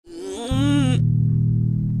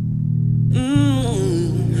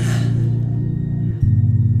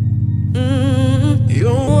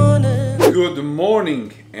Good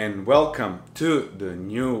morning and welcome to the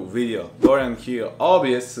new video. Dorian here,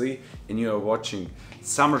 obviously, and you are watching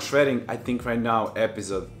Summer Shredding, I think right now,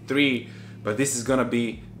 episode 3, but this is gonna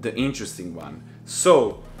be the interesting one.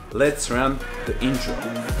 So, let's run the intro.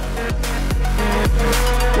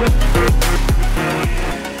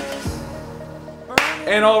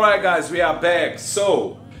 And alright guys, we are back.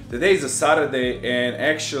 So, today is a Saturday and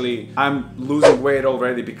actually I'm losing weight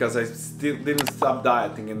already because I still didn't stop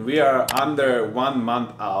dieting and we are under 1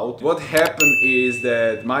 month out. What happened is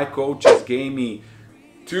that my coaches gave me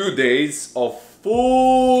 2 days of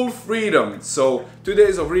full freedom. So 2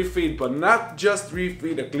 days of refeed, but not just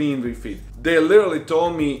refeed, a clean refeed. They literally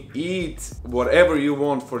told me eat whatever you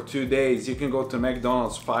want for 2 days. You can go to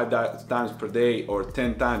McDonald's 5 times per day or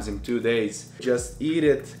 10 times in 2 days. Just eat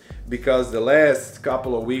it, because the last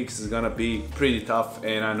couple of weeks is gonna be pretty tough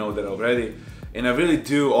and I know that already. And I really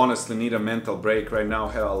do honestly need a mental break right now.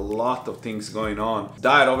 I have a lot of things going on.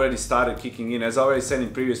 Diet already started kicking in. As I already said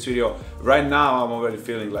in previous video, right now I'm already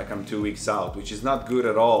feeling like I'm 2 weeks out, which is not good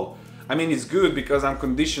at all. I mean, it's good because I'm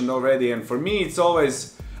conditioned already, and for me it's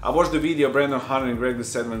always, I watched the video Brandon Hunter and Greg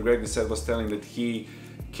said when Greg said was telling that he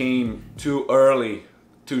came too early,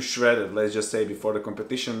 too shredded, let's just say, before the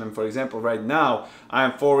competition. And for example, right now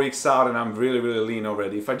I'm 4 weeks out and I'm really lean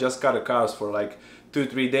already. If I just cut the carbs for like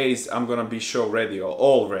 2-3 days, I'm gonna be show ready or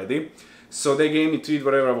all ready. So they gave me to eat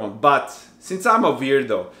whatever I want. But since I'm a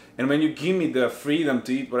weirdo and when you give me the freedom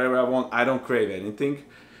to eat whatever I want, I don't crave anything.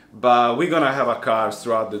 But we're gonna have a carbs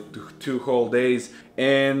throughout the 2 whole days,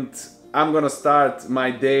 and I'm gonna start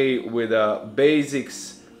my day with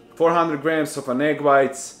basics, 400 grams of an egg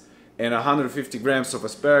whites and 150 grams of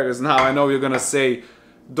asparagus. Now I know you're gonna say,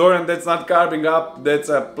 Dorian, that's not carbing up, that's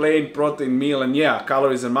a plain protein meal. And yeah,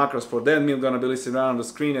 calories and macros for that meal gonna be listed around on the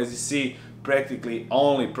screen. As you see, practically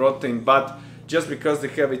only protein, but just because they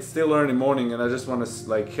have it still early morning and I just want to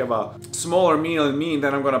like have a smaller meal in me, and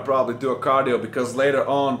then I'm gonna probably do a cardio because later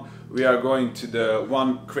on we are going to the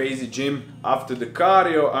one crazy gym. After the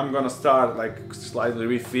cardio I'm gonna start like slightly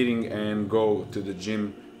refeeding and go to the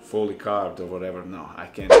gym fully carved or whatever. No, I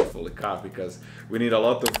can't be fully carved because we need a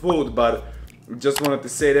lot of food, but just wanted to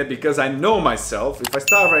say that because I know myself. If I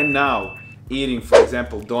start right now eating, for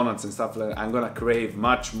example, donuts and stuff like that, I'm gonna crave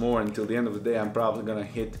much more. Until the end of the day I'm probably gonna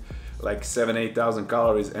hit like 7,000-8,000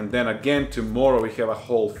 calories, and then again tomorrow we have a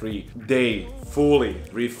whole free day fully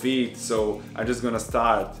refeed. So I'm just gonna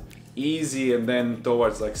start easy and then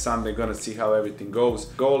towards like Sunday gonna see how everything goes.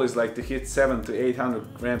 Goal is like to hit 700 to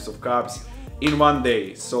 800 grams of carbs in 1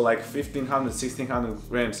 day, so like 1,500-1,600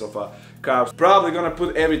 grams of carbs. Probably gonna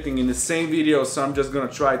put everything in the same video, so I'm just gonna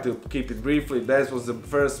try to keep it briefly. That was the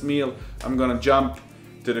first meal. I'm gonna jump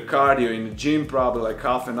to the cardio in the gym, probably like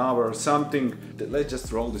half an hour or something. Let's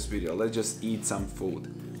just roll this video. Let's just eat some food.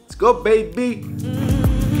 Let's go, baby!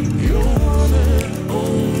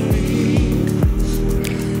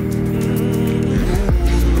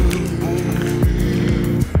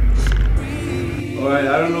 Alright,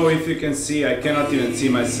 I don't know if you can see, I cannot even see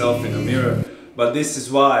myself in the mirror, but this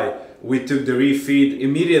is why we took the refeed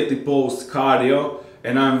immediately post cardio,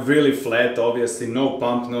 and I'm really flat, obviously, no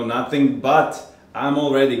pump, no nothing, but I'm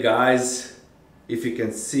already, guys, if you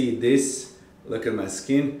can see this, look at my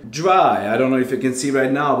skin, dry. I don't know if you can see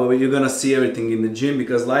right now, but you're gonna see everything in the gym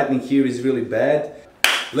because lighting here is really bad.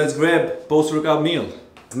 Let's grab post-workout meal.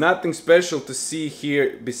 Nothing special to see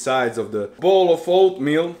here besides of the bowl of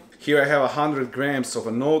oatmeal. Here I have 100 grams of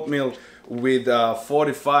an oatmeal with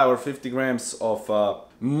 45 or 50 grams of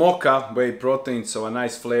mocha whey protein, so a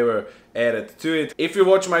nice flavor added to it. If you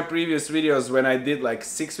watch my previous videos when I did like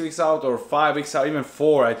 6 weeks out or 5 weeks out, even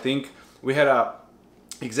 4 I think, we had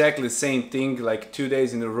exactly the same thing, like 2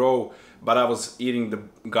 days in a row, but I was eating the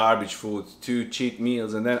garbage food, 2 cheat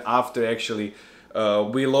meals, and then after actually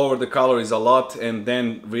we lowered the calories a lot, and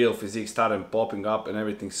then real physique started popping up and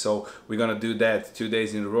everything. So we're gonna do that 2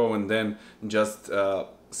 days in a row, and then just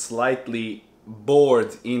slightly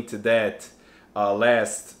bored into that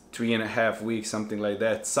last 3.5 weeks, something like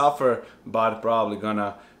that. Suffer, but probably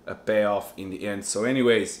gonna pay off in the end. So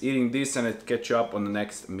anyways, eating this and I'll catch you up on the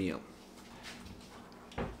next meal.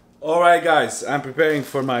 Alright guys, I'm preparing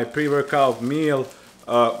for my pre-workout meal.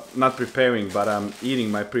 Not preparing, but I'm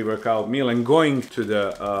eating my pre-workout meal and going to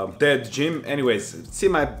the dead gym. Anyways, see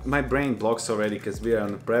my brain blocks already because we are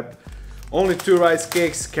on the prep. Only 2 rice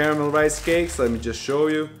cakes, caramel rice cakes. Let me just show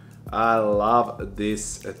you. I love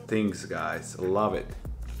these things, guys. Love it.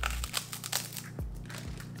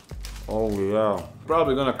 Oh yeah.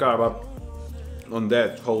 Probably gonna carb up on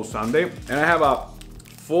that whole Sunday. And I have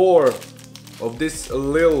 4 of these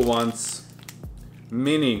little ones,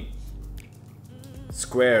 mini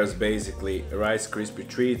squares, basically Rice Krispie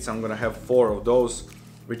treats. I'm gonna have 4 of those,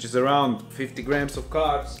 which is around 50 grams of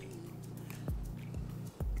carbs.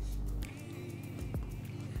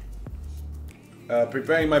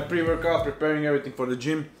 Preparing my pre-workout, preparing everything for the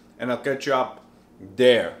gym, and I'll catch you up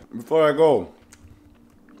there. Before I go,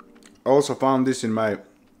 I also found this in my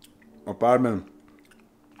apartment.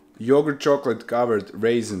 Yogurt chocolate covered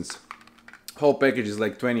raisins. Whole package is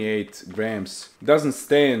like 28 grams. Doesn't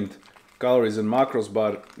stand calories and macros,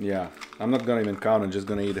 but yeah, I'm not gonna even count, I'm just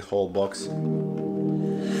gonna eat the whole box.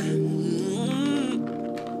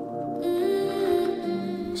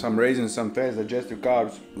 Some raisins, some fast digestive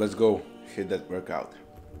carbs. Let's go hit that workout.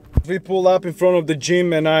 We pull up in front of the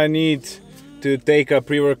gym and I need to take a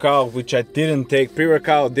pre-workout, which I didn't take.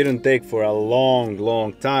 Pre-workout didn't take for a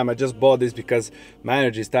long time. I just bought this because my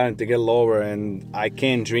energy is starting to get lower and I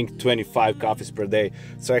can't drink 25 coffees per day.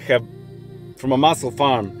 So I have from a muscle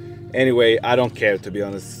farm. Anyway, I don't care, to be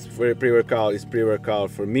honest. For pre-workout is pre-workout.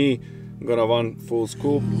 For me, I'm gonna one full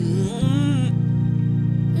scoop.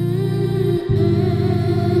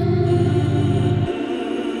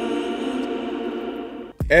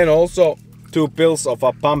 And also 2 pills of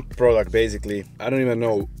a pump product, basically. I don't even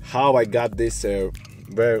know how I got this, who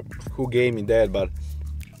gave me that, but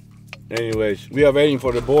anyways, we are waiting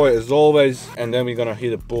for the boy as always, and then we're gonna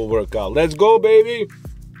hit a full workout. Let's go, baby!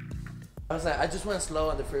 I was like, I just went slow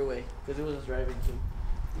on the freeway because it was driving too.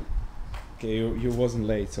 Okay, you wasn't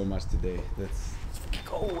late so much today. That's.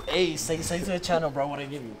 Oh, hey, say to the channel, bro, what I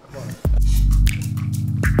give you. Come on.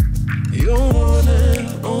 You're one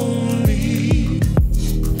and only.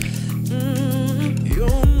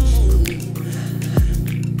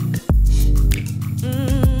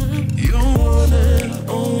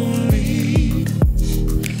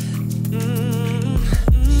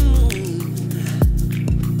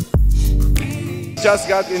 Just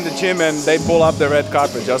got in the gym and they pull up the red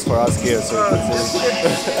carpet just for us here. So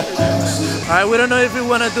Alright, we don't know if we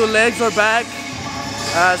want to do legs or back.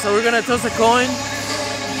 So we're going to toss a coin.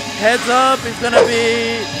 Heads up, it's going to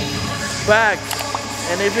be back.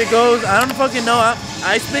 And if it goes, I don't fucking know.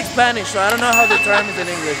 I speak Spanish, so I don't know how the term is in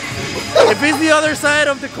English. If it's the other side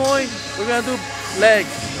of the coin, we're going to do legs.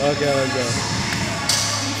 okay, let's go.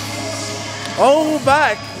 Oh,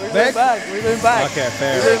 back. We're going back. We're going back. Okay,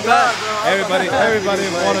 fair. We're going back. Everybody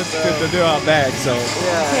wanted to do our bag, so.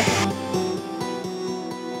 Yeah.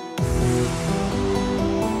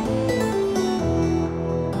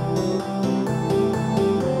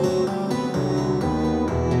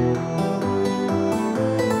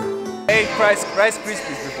 Rice Krispies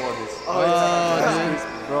before this. Oh,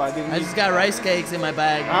 yeah. Bro, I just got rice cakes in my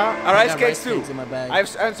bag. Rice cakes too. In my bag.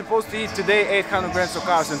 I'm supposed to eat today 800 grams of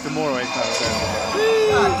carbs and tomorrow 800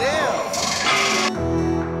 grams. God damn.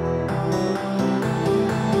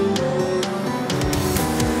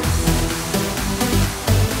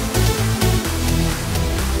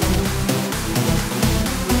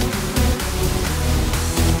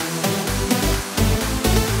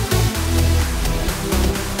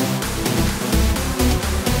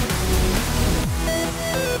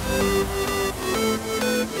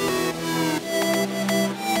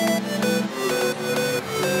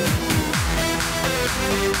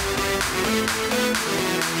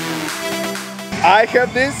 I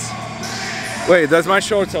have this. Wait, that's my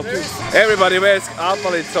shorts up too. Everybody wears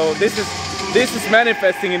Alphalete, so this is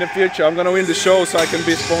manifesting in the future. I'm gonna win the show so I can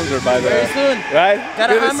be sponsored by Very soon. Right?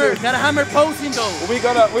 Gotta hammer posting though. We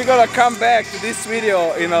gotta come back to this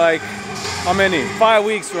video in like how many? 5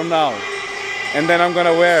 weeks from now. And then I'm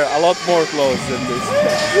gonna wear a lot more clothes than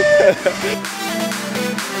this.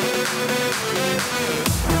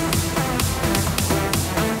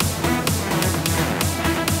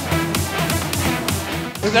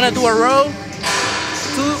 We're gonna do a row,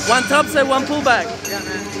 1 top set, 1 pullback.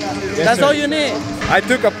 That's all you need. I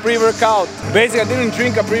took a pre-workout. Basically, I didn't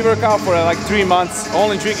drink a pre-workout for like 3 months.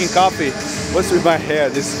 Only drinking coffee. What's with my hair?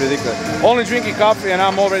 This is ridiculous. Only drinking coffee and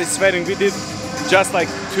I'm already sweating. We did just like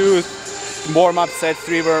 2 warm-up sets,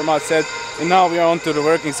 3 warm-up sets, and now we are on to the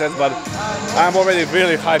working sets. But I'm already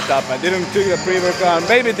really hyped up. I didn't take a pre-workout.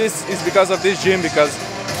 Maybe this is because of this gym, because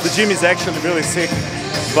the gym is actually really sick.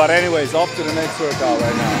 But anyways, off to the next workout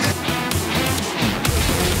right now.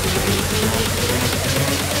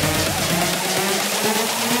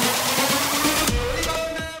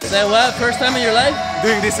 Say what? First time in your life?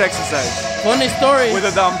 Doing this exercise. Funny story. With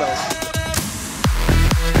a dumbbell.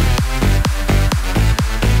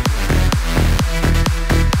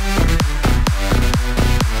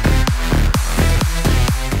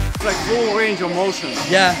 It's like full range of motion.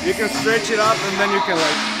 Yeah. You can stretch it up and then you can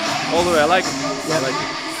like all the way. I like it. Yeah. I like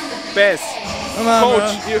it. Pass. Come on,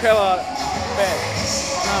 Coach, bro. you have a pass.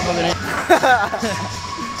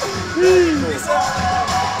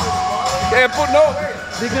 Yeah, put no.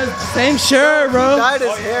 Because same shirt, bro. Dyed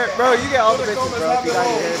his hair. Bro, you get all the bitches, bro. If you dye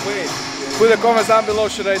your hair. Wait. Put the comments down below.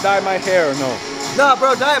 Should I dye my hair or no? Nah,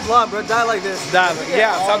 bro, dye it blonde, bro. Dye like this.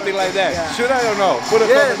 Yeah, something like that. Yeah. Should I or no? Put a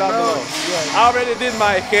comment down bro. below. I already did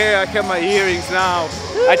my hair. I have my earrings now.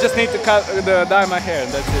 I just need to dye my hair,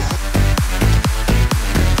 and that's it.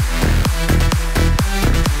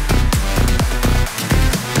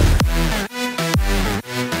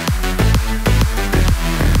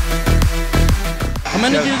 How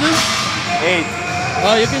many do you do? 8.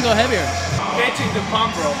 Oh, you can go heavier. Catching the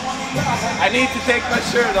pump, bro. I need to take my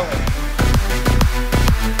shirt off.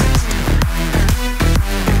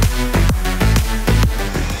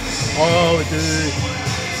 Oh, dude.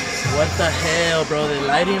 What the hell, bro? The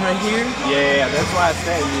lighting right here? Yeah, that's why I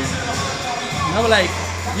said you. No, like,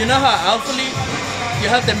 you know how outfitly you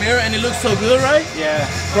have the mirror and it looks so good, right? Yeah.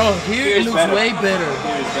 Bro, here it looks better. way better.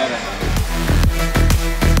 Here is better.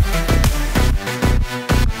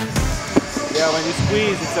 Yeah, when you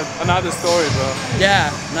squeeze, it's another story, bro. Yeah,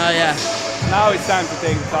 no, yeah. Now it's time to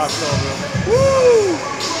take the top off, bro. Woo!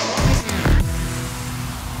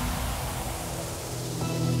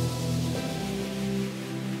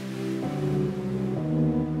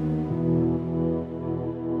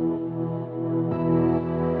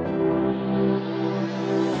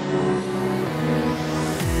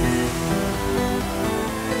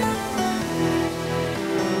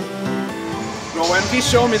 Bro, when he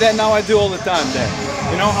showed me that, now I do all the time that.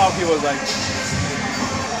 You know how he was like,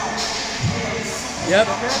 Yep.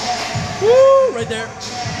 Woo, right there.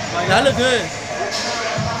 That look good.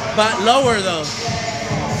 But lower though.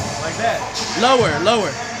 like that. Lower.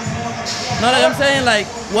 No, like I'm saying, like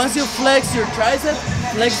once you flex your triceps,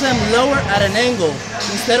 flex them lower at an angle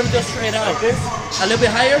instead of just straight out. Like this? A little bit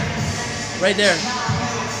higher. Right there.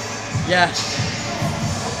 Yeah.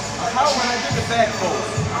 How when I do the back pose?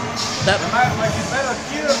 That Am I like it's better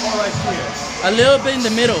here or like here? a little bit in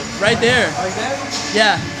the middle. Right there. Like that?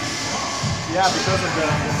 Yeah. Yeah, because of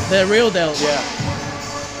The real delt. yeah.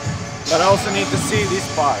 But I also need to see this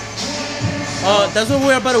part. Oh, that's what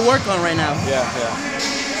we're about to work on right now. Yeah.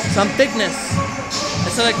 Some thickness.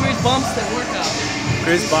 It's like Chris Bumstead workout.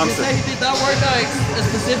 Chris He Bumstead. said he did that workout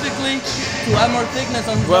specifically to add more thickness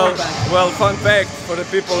on his lower back. Well, fun fact for the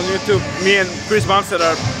people on YouTube, me and Chris Bumstead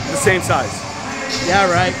are the same size.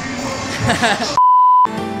 Yeah, right.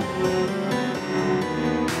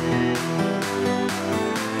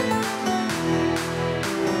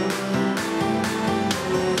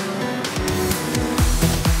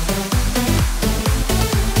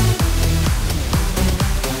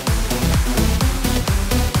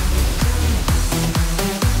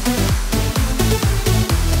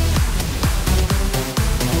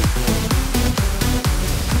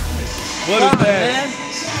 What is that? Man.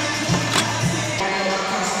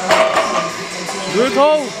 Good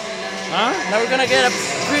hole? Huh? Now we're gonna get a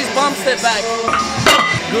Chris Bumstead back.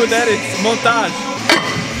 Good at it. Montage.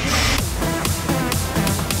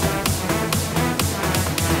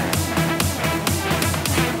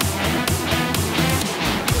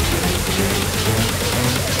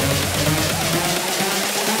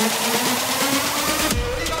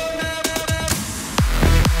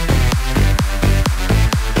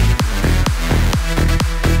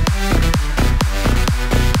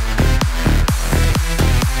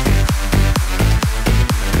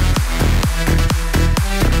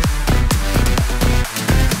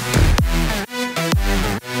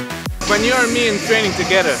 When you and me in training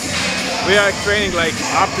together, we are training like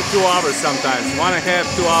up to 2 hours sometimes,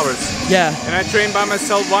 1.5, 2 hours. Yeah, And I train by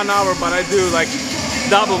myself 1 hour, but I do like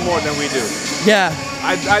double more than we do. yeah,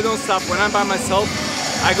 I don't stop. When I'm by myself,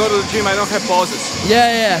 I go to the gym, I don't have pauses.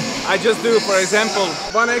 yeah. I just do, for example,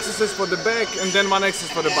 1 exercise for the back and then 1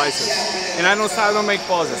 exercise for the biceps. And I don't stop, I don't make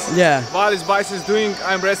pauses. Yeah. While this biceps doing,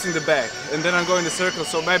 I'm resting the back. And then I'm going the circle.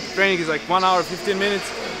 So my training is like 1 hour, 15 minutes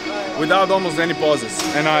without almost any pauses.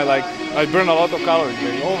 And I burn a lot of calories,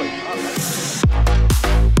 baby, always.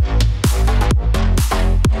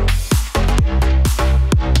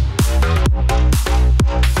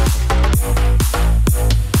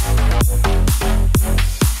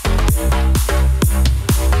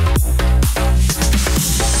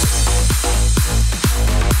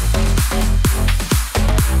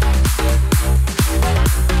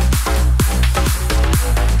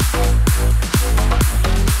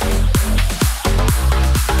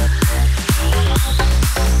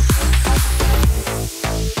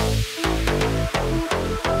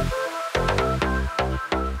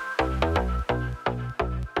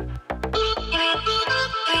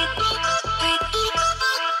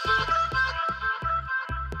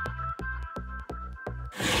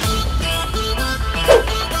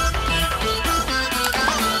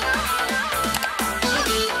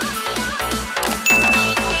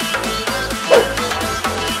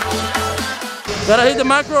 Gotta hit the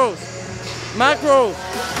macros. Macros.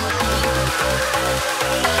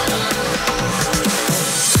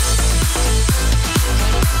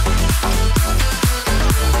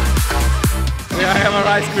 Yeah, I have a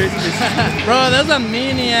Rice Krispies. Bro, that's a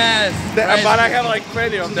mini ass. But I have like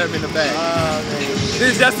 20 of them in the bag. Okay.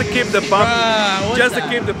 This is just to keep the pump. Bruh, Just to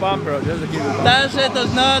keep the pump, bro. Just to keep the pump. That shit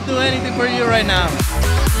does not do anything for you right now.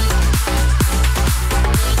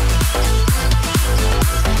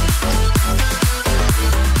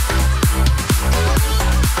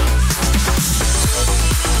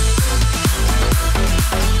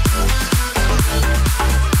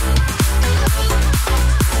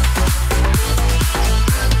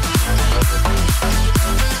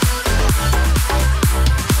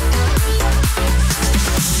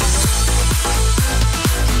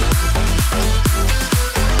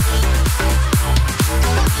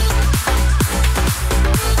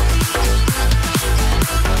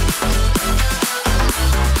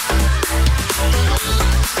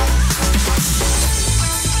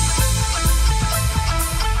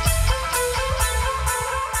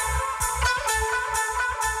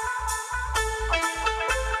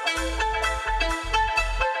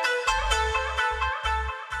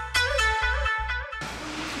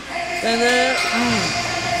 And then,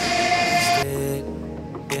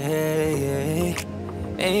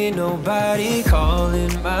 Ain't nobody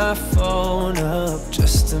calling my phone up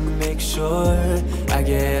just to make sure I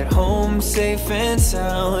get home safe and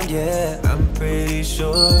sound. Yeah, I'm pretty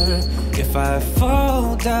sure if I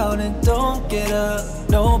fall down and don't get up,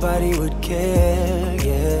 nobody would care.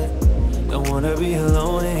 Yeah, don't wanna be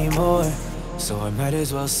alone anymore, so I might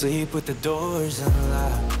as well sleep with the doors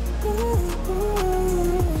unlocked.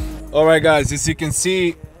 Alright guys, as you can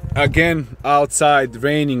see, again outside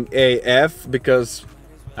raining AF because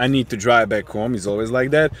I need to drive back home. It's always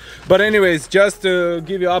like that. But anyways, just to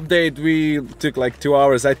give you an update, we took like 2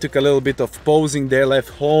 hours. I took a little bit of pausing there, left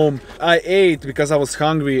home. I ate because I was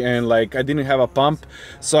hungry and like I didn't have a pump.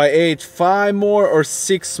 So I ate 5 more or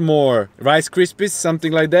 6 more Rice Krispies,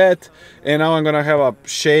 something like that. And now I'm gonna have a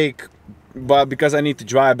shake, but because I need to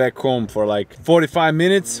drive back home for like 45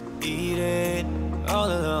 minutes. Eat it all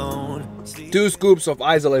alone. 2 scoops of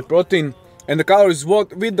isolate protein, and the calories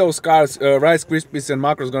with those carbs, Rice Krispies and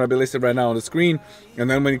macros gonna be listed right now on the screen. And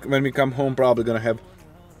then when we come home, probably gonna have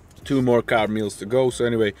 2 more carb meals to go. So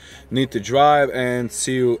anyway, need to drive and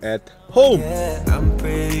see you at home. Yeah, I'm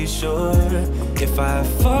pretty sure if I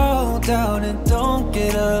fall down and don't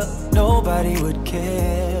get up, nobody would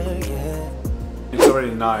care. Yeah. It's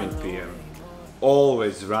already 9 p.m.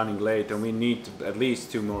 Always running late, and we need at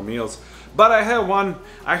least 2 more meals. But I have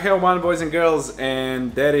one, boys and girls,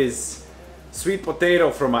 and that is sweet potato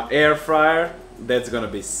from an air fryer. That's gonna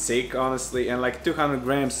be sick, honestly, and like 200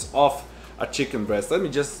 grams of a chicken breast. Let me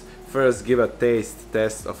just first give a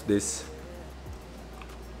test of this.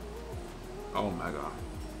 Oh my god.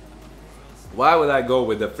 Why would I go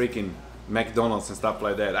with the freaking McDonald's and stuff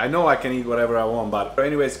like that? I know I can eat whatever I want, but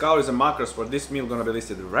anyways, calories and macros for this meal gonna be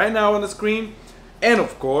listed right now on the screen. And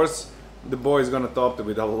of course, the boy is gonna top it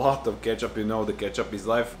with a lot of ketchup. You know, the ketchup is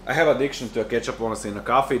life. I have addiction to a ketchup, honestly, in a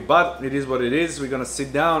coffee, but it is what it is. We're gonna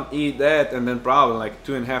sit down, eat that, and then probably like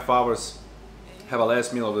 2.5 hours have a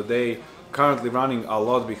last meal of the day. Currently running a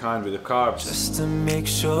lot behind with the carbs. Just to make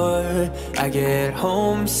sure I get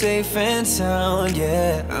home safe and sound.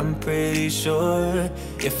 Yeah, I'm pretty sure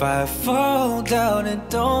if I fall down and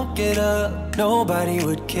don't get up, nobody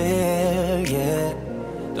would care. Yeah,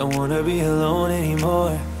 don't wanna be alone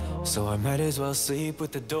anymore, so I might as well sleep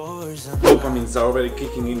with the doors unlocked. Dopamines are already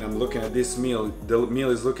kicking in. I'm looking at this meal. The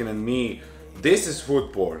meal is looking at me. This is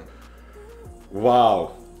food porn.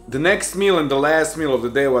 Wow. The next meal and the last meal of the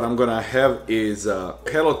day, what I'm gonna have is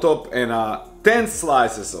Hello Top and 10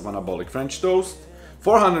 slices of anabolic French toast,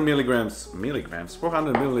 400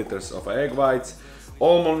 400 milliliters of egg whites,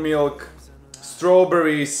 almond milk,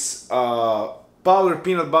 strawberries, powdered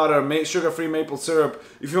peanut butter, sugar-free maple syrup.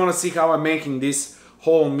 If you wanna see how I'm making this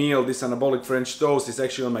whole meal, this anabolic French toast, is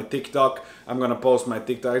actually on my TikTok. I'm gonna post my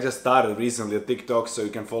TikTok. I just started recently a TikTok, so you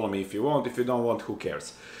can follow me if you want. If you don't want, who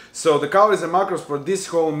cares? So the calories and macros for this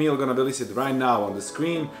whole meal gonna be listed right now on the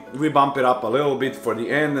screen. We bump it up a little bit for the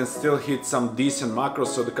end and still hit some decent macros.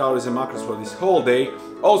 So the calories and macros for this whole day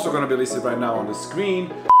also gonna be listed right now on the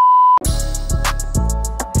screen.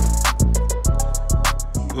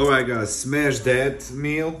 Alright guys, smash that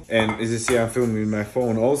meal. And as you see, I'm filming with my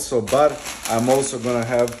phone also, but I'm also gonna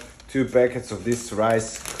have 2 packets of this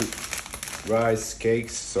rice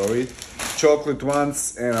cakes, sorry, chocolate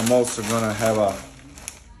ones, and I'm also gonna have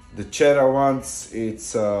the cheddar ones.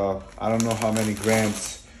 It's I don't know how many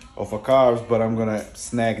grams of carbs, but I'm gonna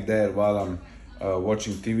snack that while I'm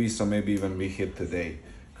watching TV, so maybe even we hit today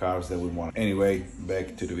carbs that we want. Anyway,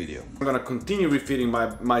 back to the video. I'm gonna continue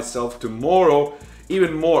refeeding myself tomorrow,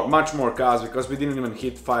 even much more carbs, because we didn't even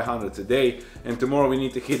hit 500 today, and tomorrow we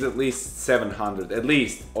need to hit at least 700, at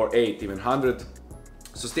least, or 8, even 100.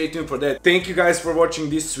 So stay tuned for that. Thank you guys for watching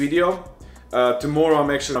this video. Tomorrow I'm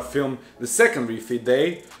actually gonna film the second refeed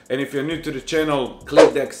day, and if you're new to the channel,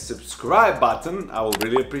 click that subscribe button. I will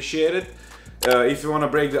really appreciate it. If you want to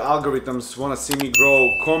break the algorithms, want to see me grow,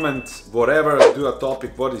 comment whatever, do a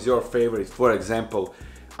topic. What is your favorite, for example,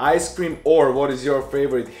 ice cream, or what is your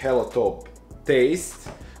favorite Hello Top taste?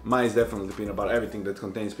 Mine is definitely peanut butter. Everything that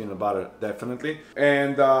contains peanut butter, definitely.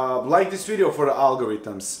 And like this video for the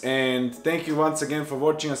algorithms. And thank you once again for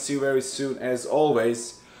watching. I'll see you very soon, as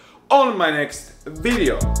always, on my next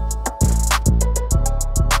video.